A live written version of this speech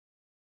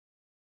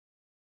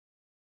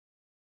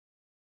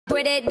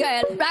with it,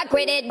 girl. Rock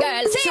with it,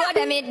 girl. Show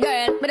them it,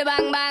 girl. With a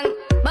bang bang.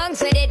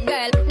 Bounce with it,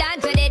 girl.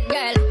 Dance with it,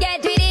 girl.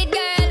 Get with it,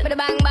 girl. With a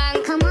bang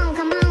bang. Come on,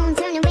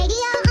 turn the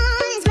radio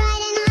on. It's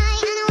Friday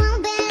night and I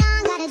won't be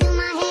long. Gotta do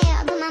my hair,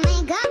 put my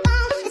makeup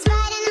on. It's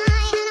Friday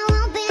night and I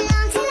won't be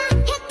long till I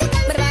hit the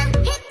dance,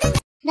 hit the.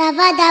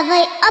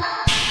 Давай, up,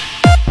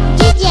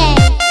 DJ.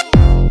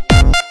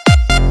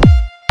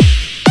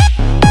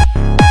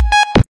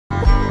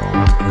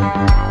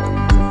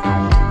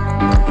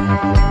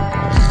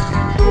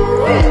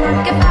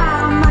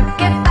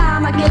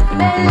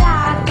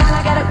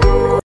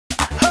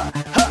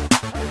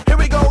 Here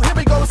we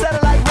go,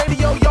 satellite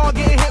radio, y'all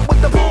getting hit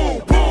with the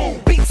boom,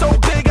 boom. Beat so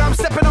big, I'm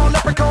stepping on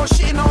leprechaun,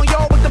 shitting on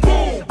y'all with the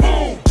boom,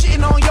 boom.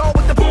 Shitting on y'all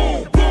with the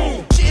boom,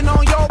 boom. Shitting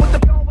on y'all with the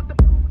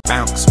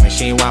bounce when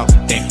she walk,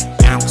 then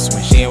bounce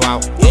when she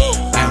walk,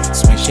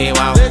 bounce when she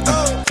walk,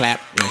 clap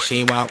when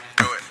she walk,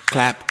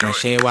 clap when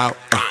she walk,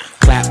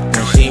 clap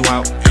when she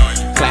walk,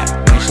 clap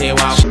when she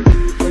walk.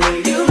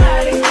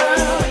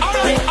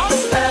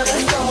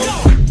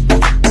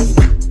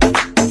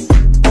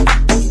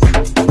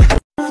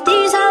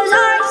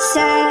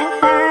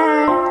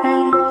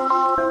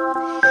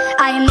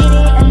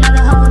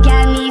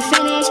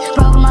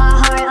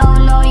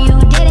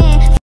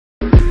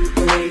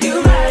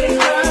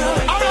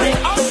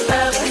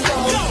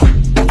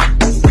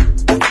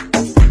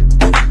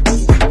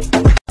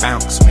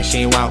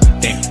 She walk,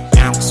 then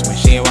bounce when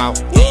she walk,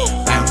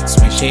 bounce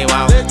when she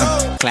walk,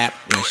 clap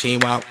when she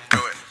walk,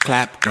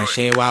 clap when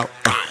she walk,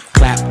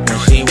 clap when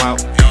she walk,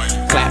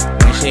 clap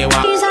when she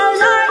walk. These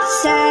hoes are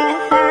sad.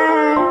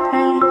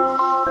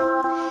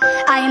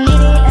 I admit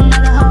it,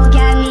 another hoe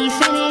got me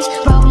finished.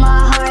 Broke my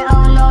heart,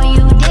 oh no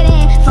you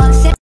didn't. Fuck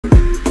sick.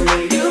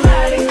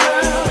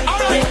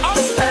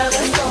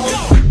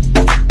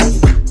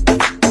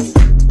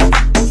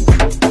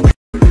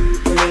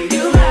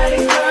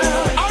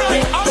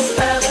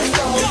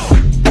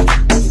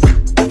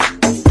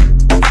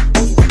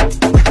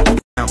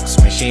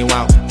 She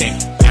walk, then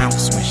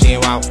bounce when she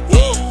walk,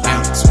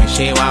 bounce when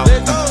she walk,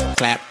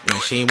 clap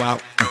when she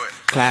walk,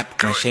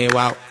 clap when she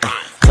walk,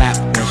 clap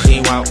when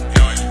she walk,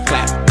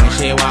 clap when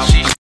she walk.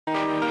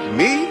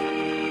 Me?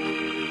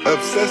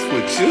 Obsessed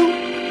with you?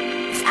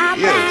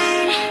 Yes.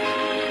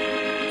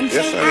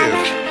 Yes, I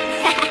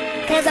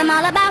am. Cause I'm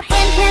all about him,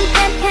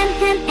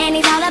 and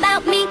he's all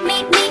about me.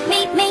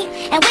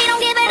 And we don't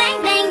give a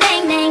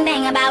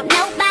dang about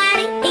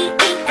nobody.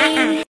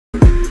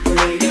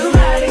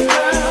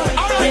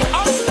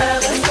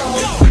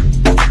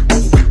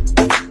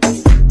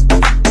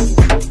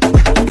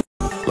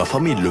 La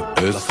famille le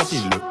S,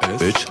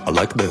 bitch, I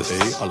like this,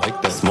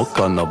 smoke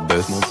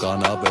cannabis,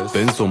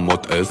 Benz on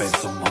mode S,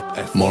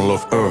 more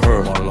love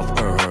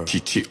her,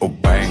 Chichi or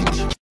bang.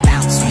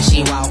 Bounce when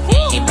she walk,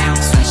 it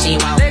bounce when she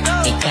walk,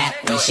 it clap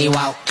when she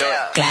walk,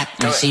 clap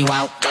when she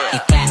walk,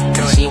 it clap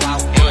when she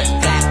walk,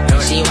 clap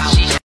when she walk.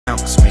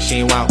 Bounce when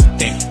she walk,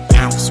 then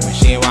bounce when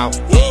she walk,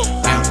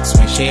 bounce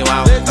when she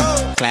walk,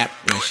 clap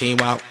when she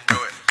walk,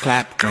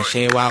 clap when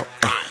she walk,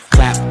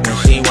 clap when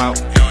she walk,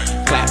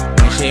 clap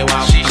when she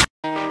walk.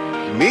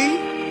 Me?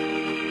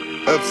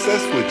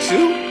 Obsessed with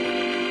you?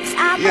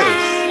 Yes.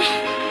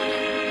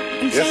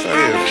 Yes, I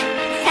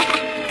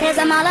am. Cause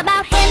I'm all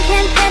about him,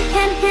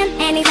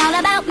 and he's all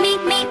about me.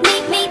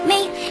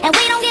 And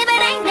we don't give a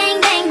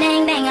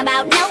dang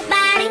about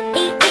nobody.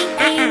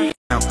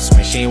 Bounce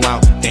when she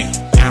walk, then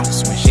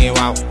bounce when she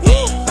walk,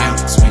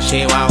 bounce when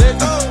she walk,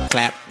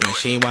 clap when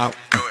she walk,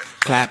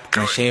 clap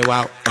when she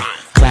walk,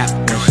 clap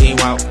when she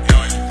walk,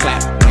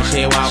 clap when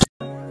she walk.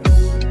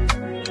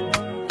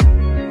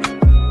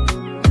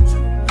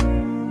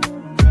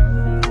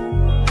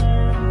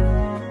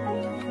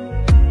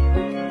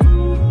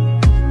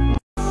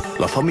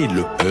 La famille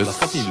le S,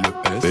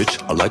 bitch,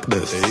 I like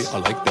this,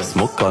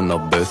 smoke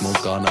cannabis,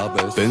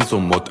 Benz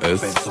on mode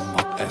S,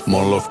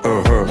 more love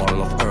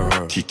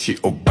her, Chichi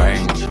or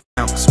bang.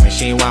 Bounce when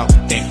she walk,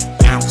 then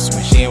bounce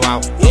when she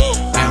walk,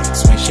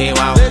 bounce when she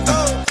walk,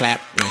 clap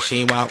when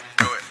she walk,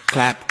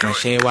 clap when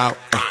she walk,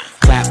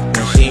 clap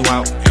when she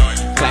walk,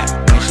 clap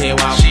when she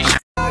walk.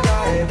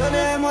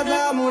 Donnez-moi de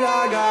la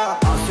moulaga,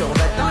 un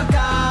survêt, un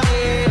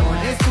carré, on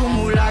est sous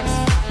moulax.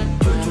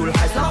 Tout le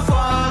reste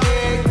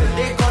l'enfoiré, que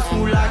des grosses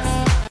moulax.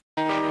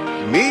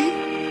 Me?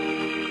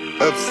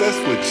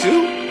 Obsessed with you?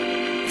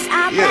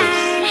 Yes.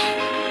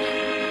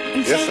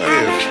 Yes, I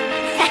am.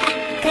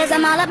 Cause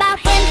I'm all about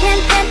him,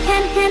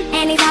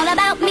 and he's all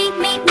about me.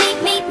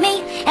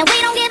 And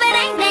we don't give a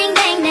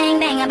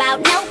dang about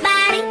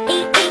nobody.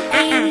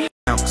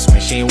 Bounce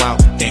when she walk,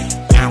 then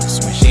bounce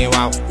when she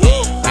walk,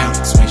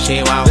 bounce when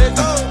she walk,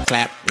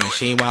 clap when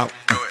she walk,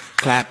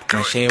 clap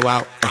when she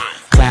walk,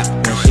 clap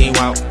when she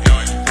walk,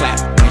 clap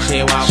when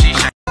she walk.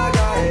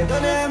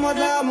 Donnez-moi de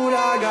la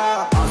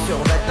moulaga, un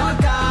survêt, un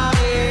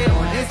carré,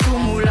 on est sous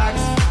moulax.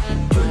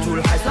 Tout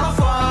le reste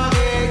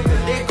l'enfoiré, que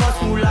des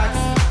grosses moulax.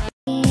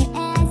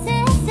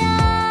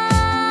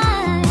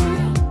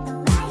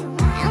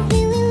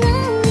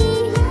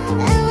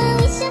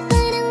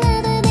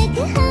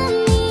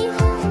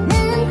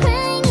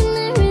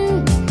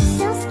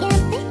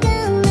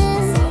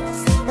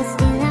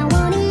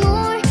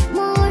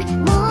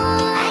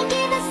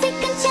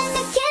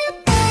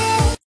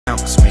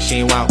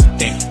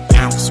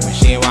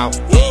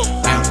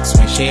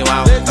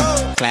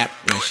 clap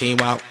when she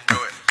walk,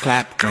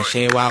 clap when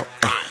she walk,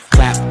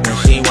 clap when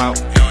she walk,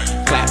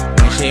 clap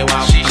when she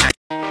walk.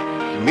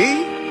 Me?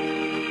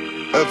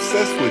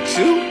 Obsessed with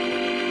you?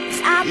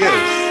 Yes.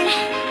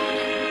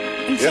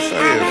 Yes,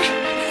 I am.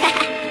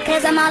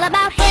 Cause I'm all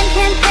about him,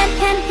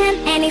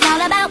 and he's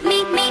all about me.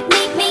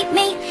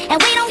 And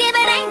we don't give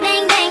a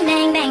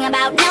dang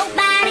about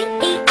nobody.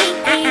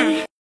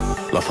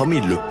 La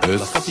famille le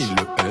S,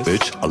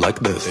 bitch, I like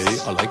this,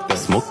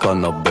 smoke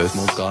cannabis,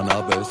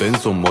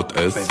 Benz on mode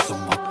S,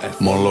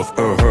 more love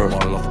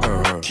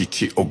her,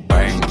 Chichi oh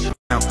bang.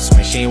 Bounce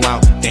when she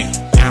walk, then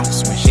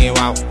bounce when she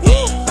walk,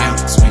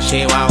 bounce when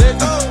she walk,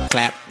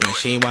 clap when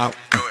she walk,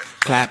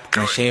 clap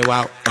when she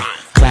walk,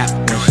 clap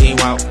when she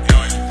walk,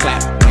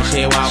 clap when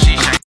she walk.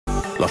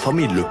 La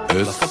famille le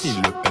S,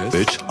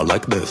 bitch, I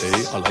like this,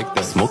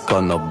 smoke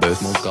cannabis,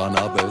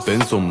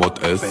 Benz on mode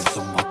S,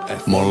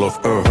 more love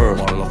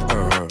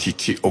her,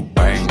 Chichi oh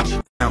bang.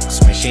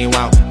 Bounce when she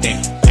walk, then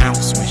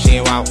bounce when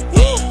she walk,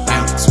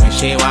 bounce when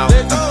she walk,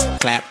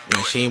 clap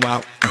when she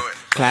walk,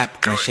 clap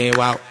when she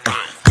walk,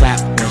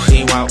 clap when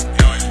she walk,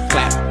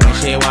 clap when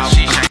she walk.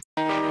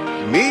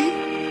 Me?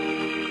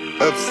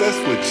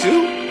 Obsessed with you?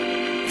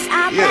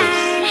 Yes.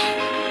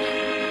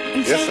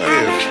 Yes, I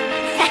am.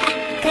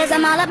 Cause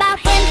I'm all about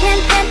him,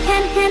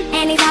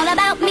 and he's all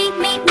about me.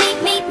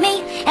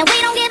 And we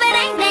don't give a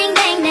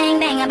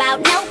dang about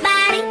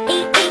nobody.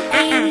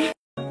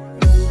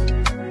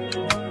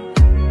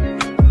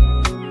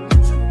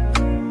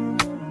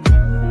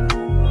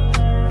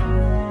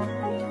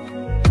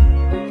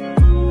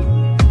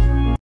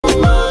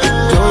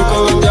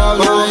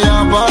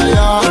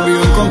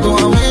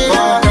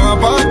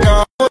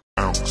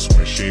 Bounce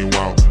when she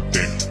walk,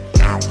 then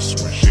bounce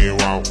when she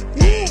walk,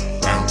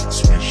 bounce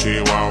when she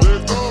walk,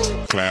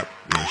 clap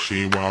when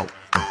she walk,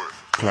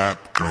 clap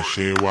when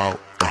she walk,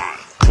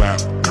 clap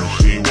when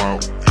she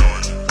walk,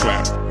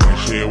 clap when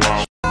she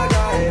walk.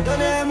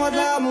 Donnez-moi de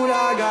la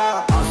moulaga,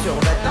 un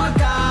survêt un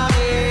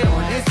carré,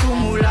 on est sous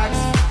moulax.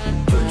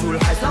 Tout le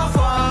reste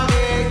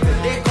l'enfoiré, que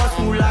des grosses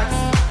moulax.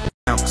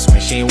 Bounce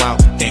when she walk,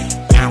 then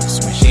bounce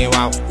when she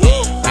walk,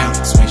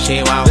 bounce when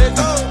she walk,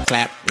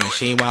 clap when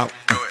she walk,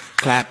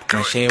 clap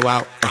when she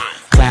walk,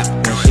 clap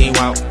when she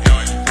walk,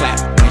 clap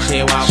when she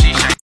walk.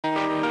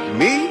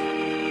 Me?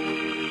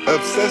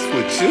 Obsessed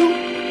with you?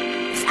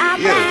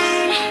 Yes.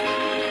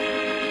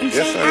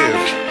 Yes, I am.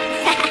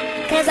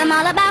 Cause I'm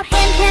all about him,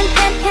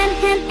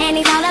 and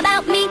he's all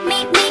about me.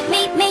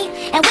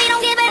 And we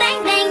don't give a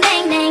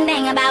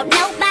dang about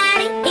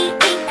nobody.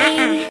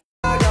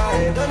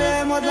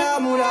 Donnez-moi de la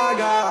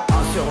moulaga,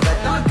 un survêt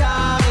un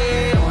carré,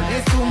 on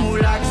est sous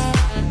moulax.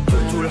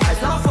 Tout le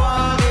reste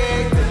l'enfoiré,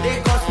 que des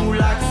grosses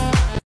moulax.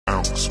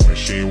 Bounce when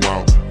she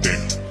walk,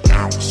 then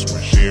bounce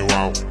when she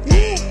walk,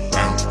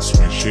 bounce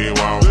when she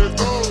walk,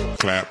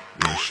 clap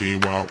when she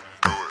walk,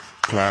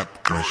 clap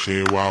when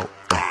she walk,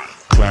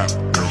 clap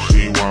when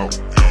she walk,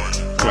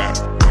 clap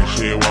when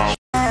she walk.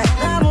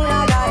 La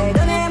moulaga,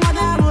 donnez-moi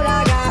de la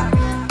moulaga.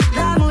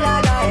 La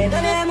moulaga,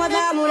 donnez-moi de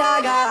la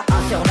moulaga.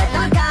 Un survêt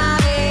un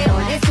carré,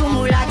 on est sous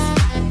moulax.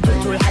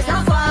 Tout le reste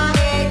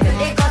l'enfoiré, que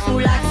des grosses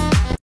moulax.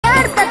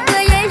 Iartă că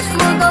ești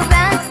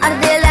moldovean,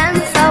 ardelean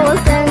sau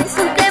olten.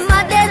 Suntem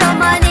de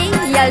romanii,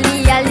 yali.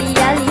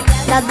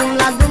 La dum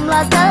la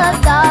da,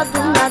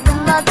 dum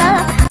la da.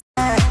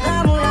 La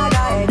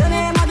moulaga,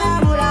 donnez-moi de la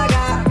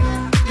moulaga.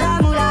 La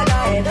moulaga,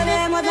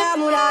 donnez-moi de la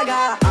moulaga.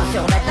 Un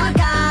survêt un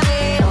carré,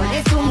 on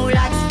est sous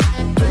moulax.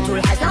 Tout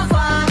le reste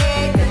l'enfoiré,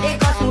 que des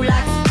grosses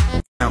moulax.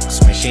 Bounce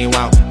when she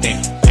walk, then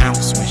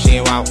bounce when she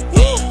walk,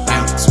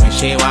 bounce when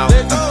she walk,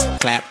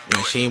 clap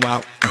when she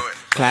walk,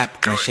 clap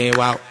when she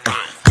walk,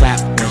 clap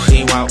when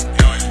she walk,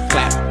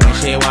 clap when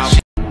she walk.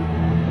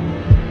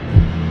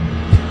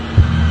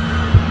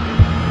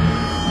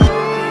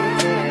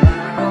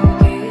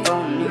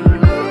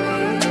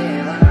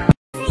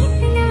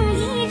 इतना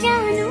ही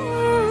जानू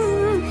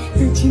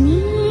तुझ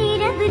में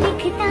रब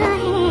दिखता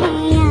है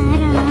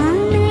यारा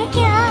मैं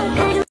क्या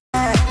करूं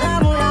La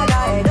moulaga,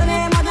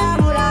 donnez-moi de la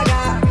moulaga.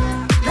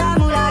 La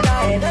moulaga,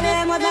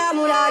 donnez-moi de la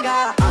moulaga.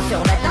 Un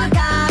survêt un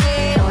carré,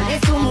 on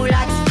est sous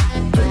moulax.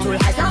 Tout le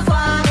reste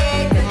l'enfoiré,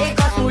 que des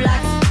grosses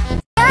moulax.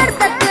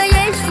 Iartă că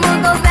ești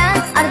moldovean,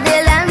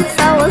 ardelean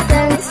sau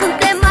olten.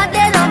 Suntem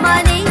de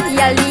romanii,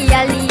 yali.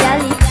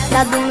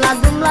 La dum la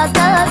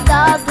da,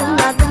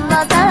 dum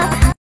la da.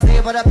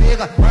 Cima da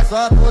pica, faz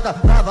sua puta,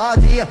 na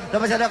vadia.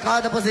 Dama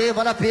xerecada por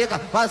cima da pica,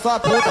 faz sua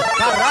puta.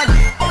 Caralho,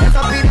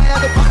 essa piranha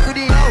do Parque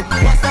União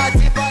gosta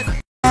de fazer.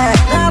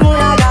 La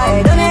moulaga,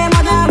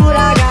 donnez-moi de la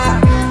moulaga.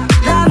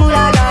 La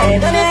moulaga,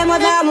 donnez-moi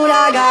de la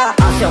moulaga.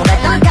 Un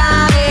survêt un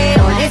carré,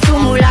 on est sous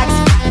moulax.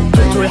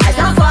 Tout le reste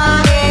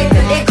l'enfoiré,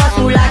 que des grosses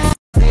moulax.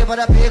 Cima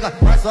da pica,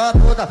 faz sua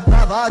puta,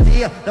 na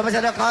vadia. Dama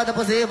xerecada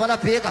por cima da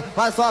pica,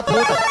 faz sua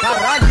puta.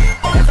 Caralho,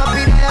 essa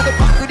piranha do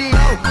Parque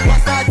União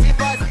gosta de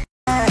fazer.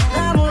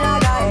 La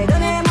moulaga,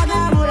 donnez-moi de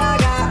la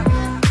moulaga.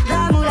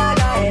 La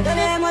moulaga,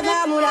 donnez-moi de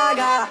la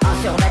moulaga. Un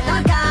survêt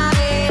un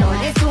carré, on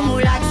est sous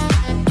moulax.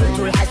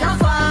 Tout le reste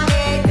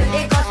l'enfoiré, que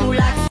des grosses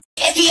moulax.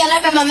 If you yell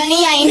for my money,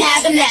 I ain't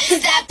having that.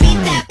 Cause I beat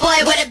that boy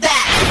with a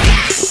bat.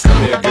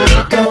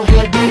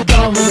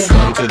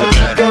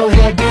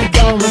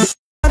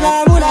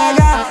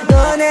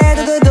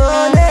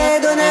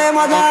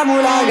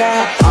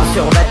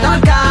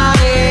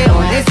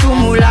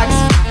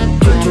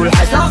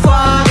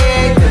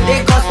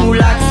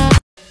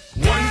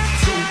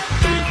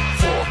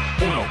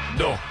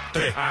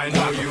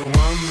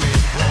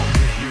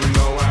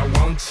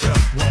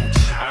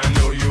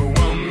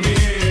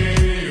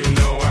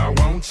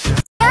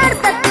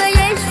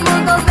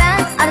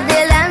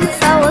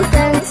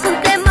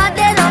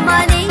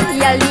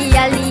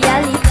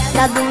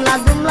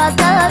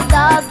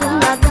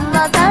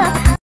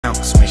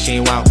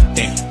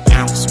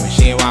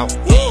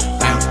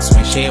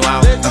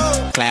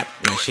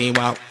 she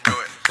walk,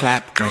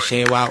 clap when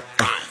she walk,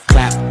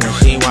 clap when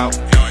she walk,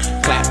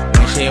 clap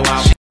when she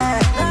walk.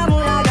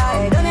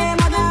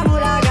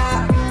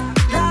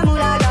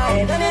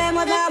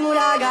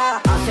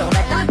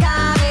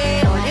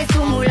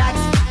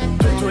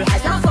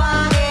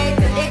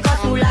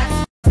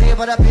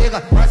 Na pica,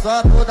 faz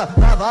sua puta,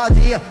 tá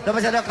vazia. Dá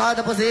pra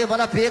xerecada por cima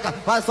na pica,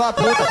 faz sua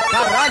puta,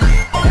 caralho.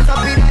 Essa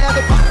piranha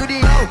do Parque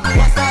União,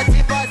 gosta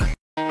de fazer.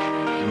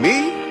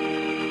 Me?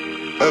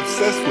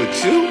 Obsessed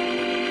with you?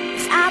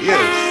 Yes.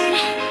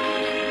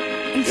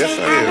 Yes, I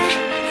am.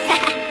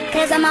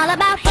 Cause I'm all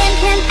about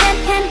him,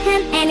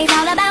 and he's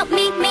all about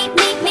me.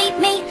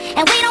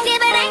 And we don't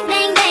give a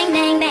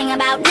dang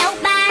about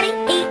nobody.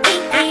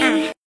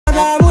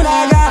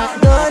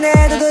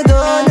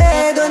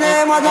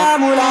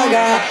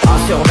 On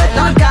survêt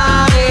dans le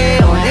carré,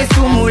 on est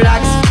sous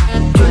moulax.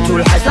 Tout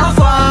le reste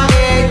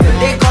enfoiré, que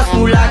des grosses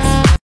moulax.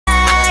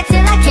 Till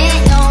I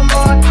can't no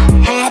more.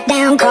 Hat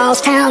down,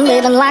 cross town,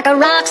 living like a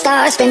rock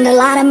star. Spend a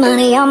lot of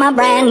money on my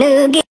brand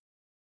new gear.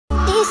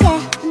 This year,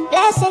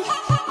 blessing,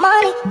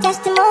 money,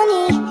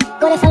 testimony.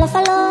 Go to follow,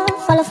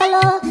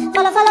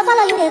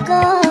 you they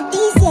go.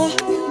 This year,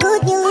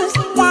 good news,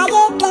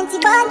 diet, plenty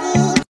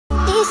body.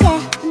 This year,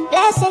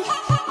 blessing,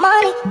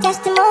 money,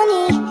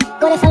 testimony.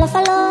 Go to follow,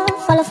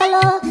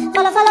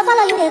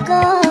 you they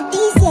go.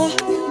 This year,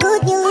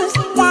 good news,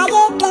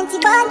 diet, plenty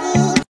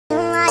body.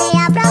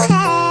 Aí pra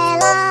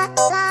ela,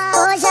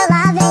 hoje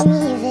ela vem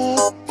me ver.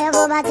 Eu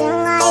vou bater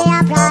aí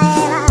pra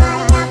ela.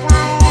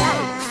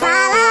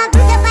 Fala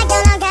pro seu pai que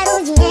eu não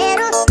quero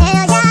dinheiro.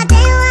 Eu já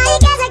tenho a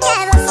riqueza que é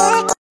você.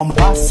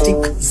 Bombastic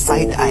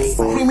side eye,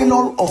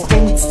 criminal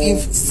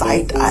offensive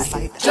side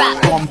eye.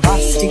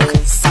 Bombastic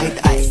side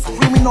eye,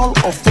 criminal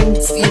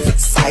offensive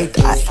side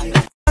eye.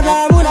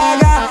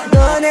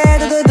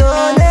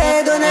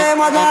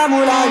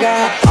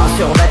 On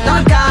survêt dans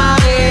le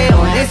carré,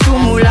 on est sous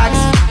moulax.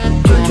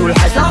 Tout le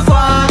reste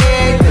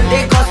enfoiré, que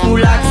des grosses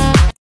moulax.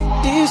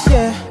 This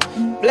year,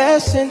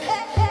 blessing,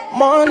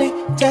 money,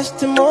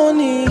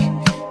 testimony.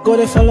 Go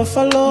to follow,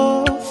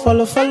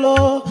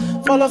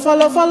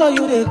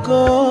 you they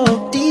go.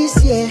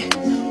 This year,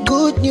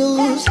 good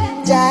news,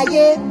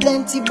 diet,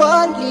 plenty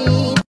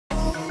bonding.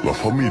 La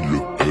famille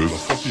le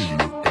S,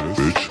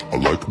 bitch, I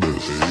like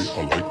this,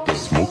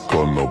 smoke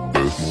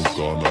cannabis,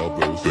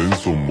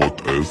 benzo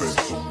mot S,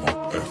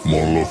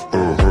 more love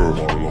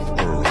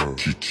her,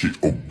 chichi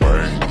oh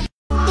bang.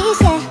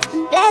 This year,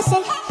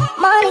 blessing,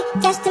 money,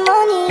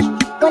 testimony.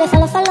 Go to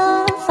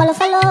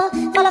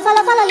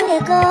follow, you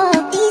they go.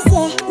 This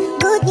year,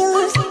 good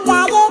news,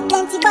 diet,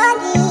 plenty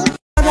body.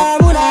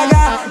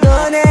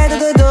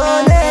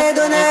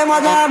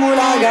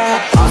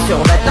 On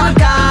survêt dans le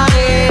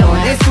carré, on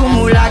est sous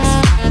moulax.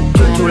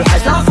 Tout le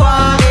reste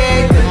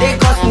enfoiré, que des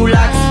grosses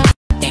moulax.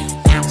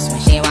 Bounce when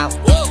she walk,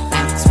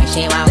 bounce when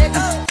she walk,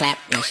 clap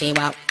when she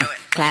walk,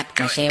 clap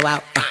when she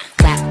walk,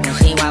 clap when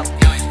she walk,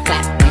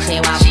 clap when she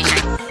walk.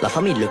 La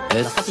famille le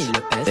S,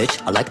 bitch,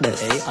 I like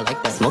this,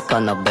 smoke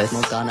cannabis,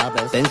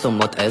 benzo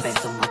mot S,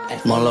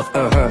 more love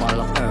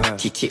her,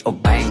 chichi oh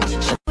bang.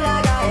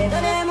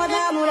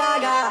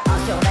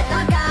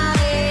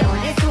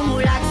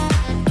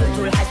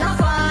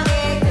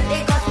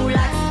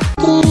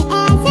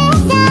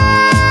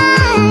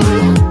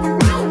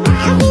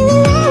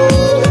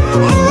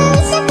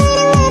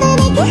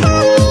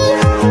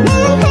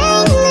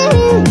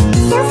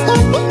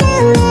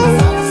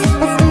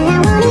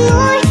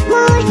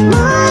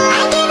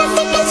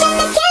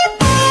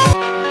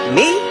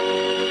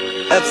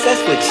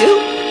 Obsessed with you?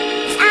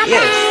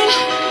 Yes.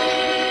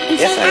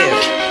 Yes, I am.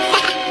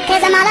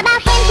 Cause I'm all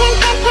about him,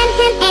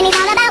 and he's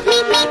all about me.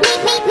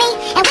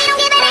 And we don't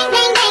give a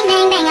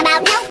dang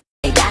about no.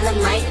 They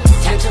dynamite,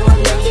 turn to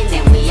 $1 million,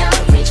 then we all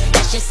rich.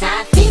 That's just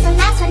how I feel. He's the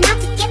last one out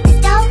to get the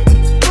dough.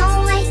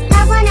 No way,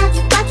 not one of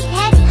you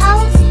bucket-headed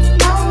hoes.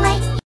 No way.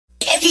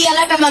 If you yell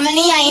for my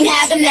money, I ain't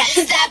having that.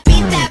 Cause I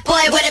beat that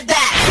boy with a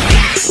bat.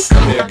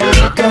 Come here,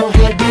 girl. Go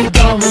ahead, be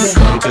dominant.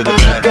 Come to the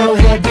back. Go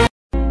ahead, be.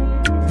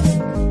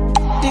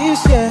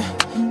 This year,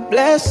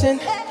 blessing,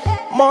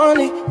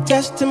 money,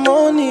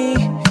 testimony.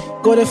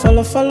 Go to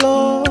follow,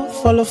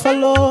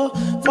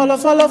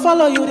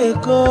 you they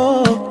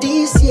go.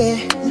 This year,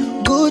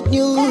 good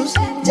news,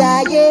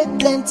 diet,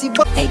 plenty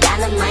bonding. They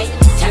dynamite,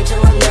 turn to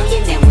 $1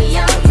 million, then we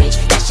all rich.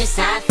 That's just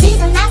how I feel. He's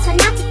the last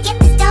one out to get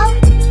the dough.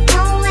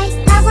 No way,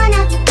 not one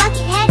of you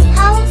bucket-headed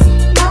hoes.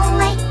 No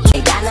way.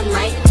 They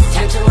dynamite,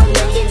 turn to $1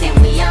 million, then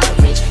we all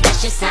rich.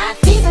 That's just how I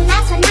feel. He's the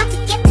last one out to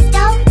get the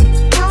dough.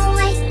 No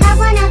way, not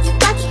one of you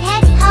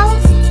bucket-headed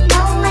hoes.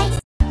 No way.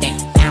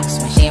 Bounce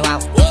when she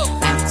walk,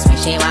 bounce when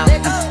she walk,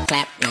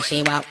 clap when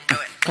she walk,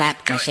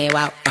 clap when she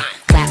walk,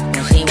 clap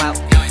when she walk,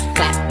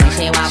 clap when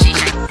she walk.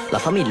 La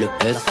famille le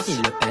S,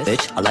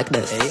 bitch, I like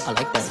this,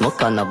 smoke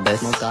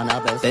cannabis,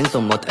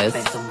 benzo mot S,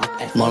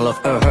 more love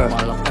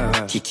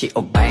her, chichi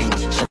oh bang.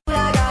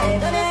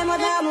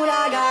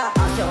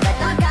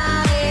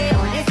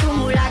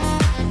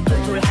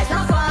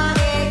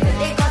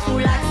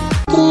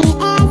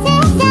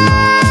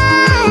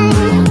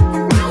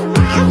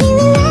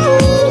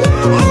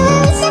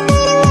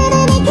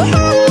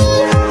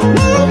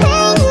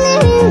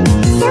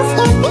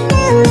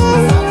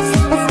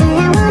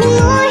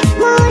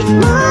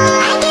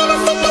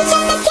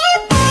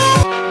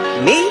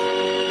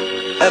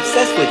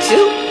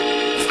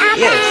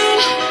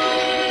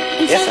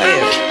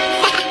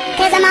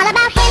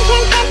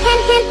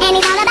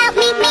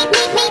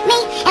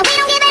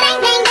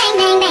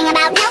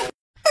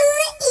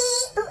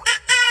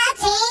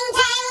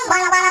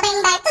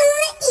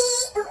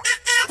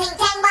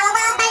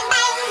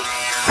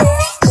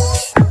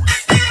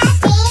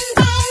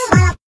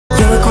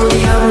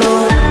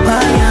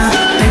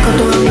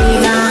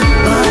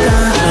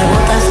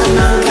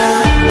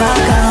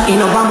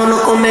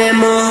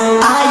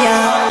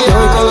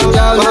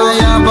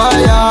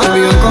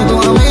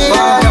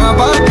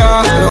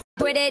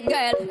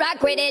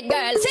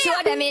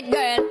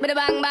 girl, with a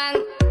bang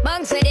bang.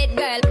 Bounce with it,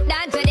 girl,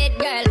 dance with it,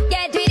 girl,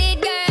 get with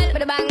it, girl,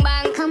 with a bang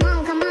bang. Come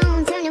on,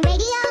 turn the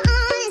radio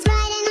on. It's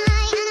Friday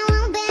night and I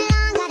won't be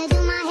long. Gotta do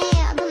my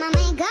hair, put my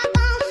makeup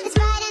on. It's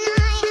Friday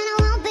night and I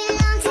won't be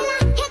long till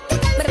I hit the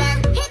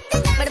dance, hit the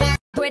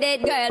dance. With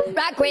it, girl,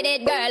 rock with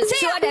it, girl,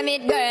 show them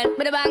it, girl,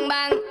 with a bang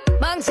bang.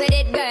 Bounce with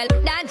it, girl,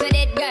 dance with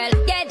it, girl,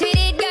 get with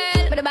it,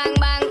 girl, with a bang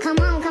bang. Come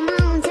on,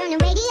 turn the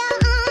radio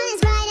on.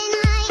 It's Friday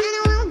night and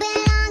I won't be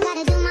long.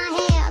 Gotta do my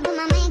hair, put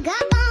my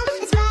makeup on.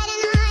 It's Friday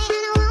night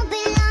and I won't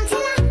be long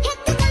till I hit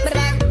the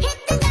dance, hit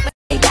the dance.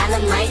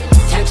 Dynamite,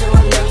 turn to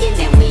 $1 million,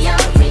 then we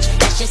all rich.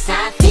 That's just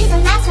how I feel. Be the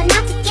last one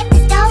out to get the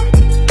dough.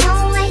 No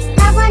way,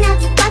 not one of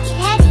you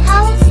bucket-headed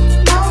hoes.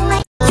 No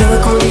way. Yo voy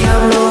con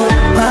diablo,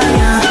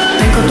 vaya.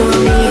 Ven con tu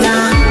amiga,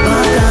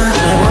 vaca.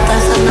 Rebota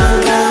esa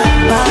nalga,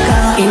 vaca.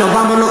 Y nos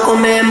vamos, nos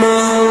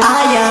comemos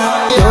allá.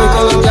 Yo voy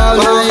con los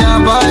diablos, vaya,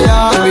 vaya.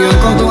 Ven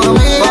con tu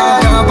amiga,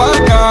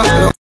 vaca.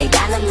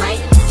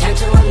 Dynamite, turn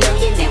to $1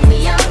 million, then we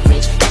all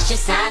rich. That's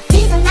just how I Be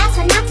feel. the last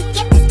one out to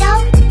get the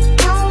dough.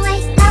 No way,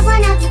 not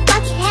one of you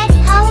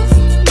bucket-headed hoes.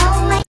 No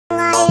way.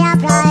 Vaya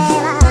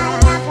prueba.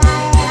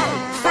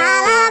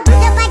 Fala,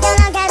 porque pai que eu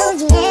não quero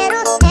dinheiro.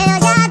 Eu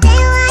já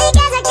tenho a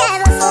riqueza que é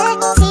você.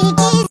 Se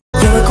quiser.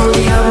 Yo voy con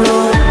diablo,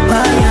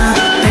 vaya.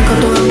 Ven con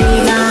tu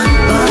amiga,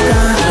 vaca.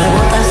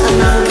 Rebota esa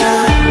nalga,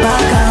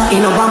 vaca. Y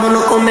nos vamos,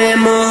 nos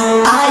comemos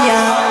allá.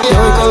 Yo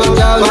voy con los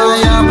diablos,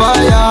 vaya,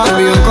 vaya.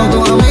 Ven con tu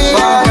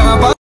amiga,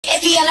 vaca.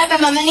 If you yell for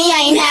my money,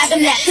 I ain't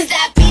having that. Cause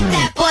I beat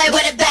that boy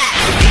with a bat.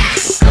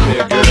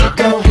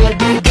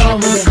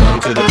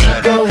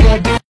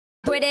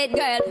 With it,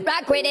 girl,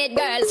 rock with it,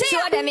 girl,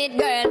 show them it,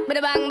 girl, with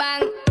a bang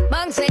bang.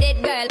 Bounce with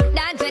it, girl,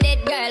 dance with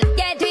it, girl,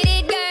 get with it.